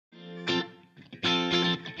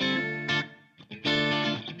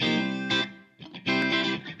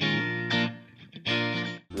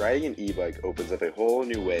riding an e-bike opens up a whole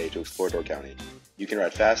new way to explore Door County. You can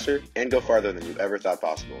ride faster and go farther than you've ever thought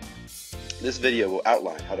possible. This video will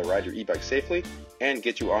outline how to ride your e-bike safely and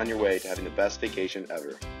get you on your way to having the best vacation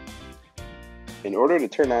ever. In order to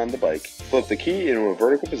turn on the bike, flip the key into a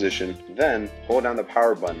vertical position, then hold down the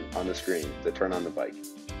power button on the screen to turn on the bike.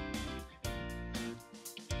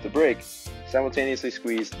 To brake, simultaneously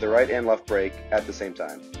squeeze the right and left brake at the same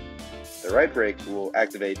time. The right brake will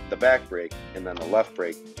activate the back brake, and then the left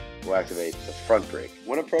brake will activate the front brake.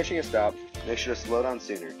 When approaching a stop, make sure to slow down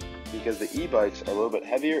sooner, because the e-bikes are a little bit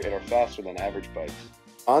heavier and are faster than average bikes.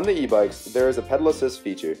 On the e-bikes, there is a pedal assist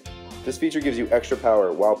feature. This feature gives you extra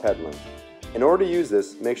power while pedaling. In order to use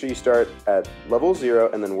this, make sure you start at level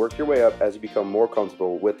 0 and then work your way up as you become more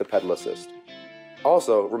comfortable with the pedal assist.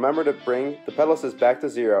 Also, remember to bring the pedal assist back to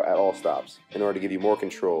 0 at all stops in order to give you more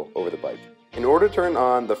control over the bike. In order to turn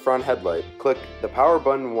on the front headlight, click the power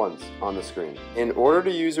button once on the screen. In order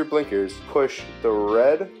to use your blinkers, push the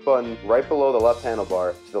red button right below the left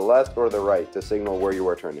handlebar to the left or the right to signal where you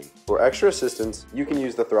are turning. For extra assistance, you can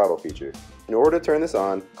use the throttle feature. In order to turn this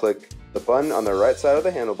on, click the button on the right side of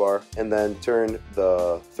the handlebar and then turn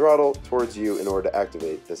the throttle towards you in order to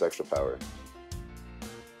activate this extra power.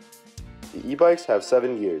 The e-bikes have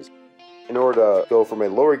 7 gears. In order to go from a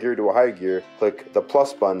lower gear to a higher gear, click the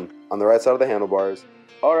plus button on the right side of the handlebars.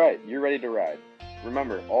 Alright, you're ready to ride.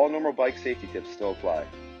 Remember, all normal bike safety tips still apply.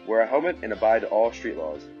 Wear a helmet and abide to all street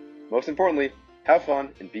laws. Most importantly, have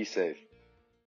fun and be safe.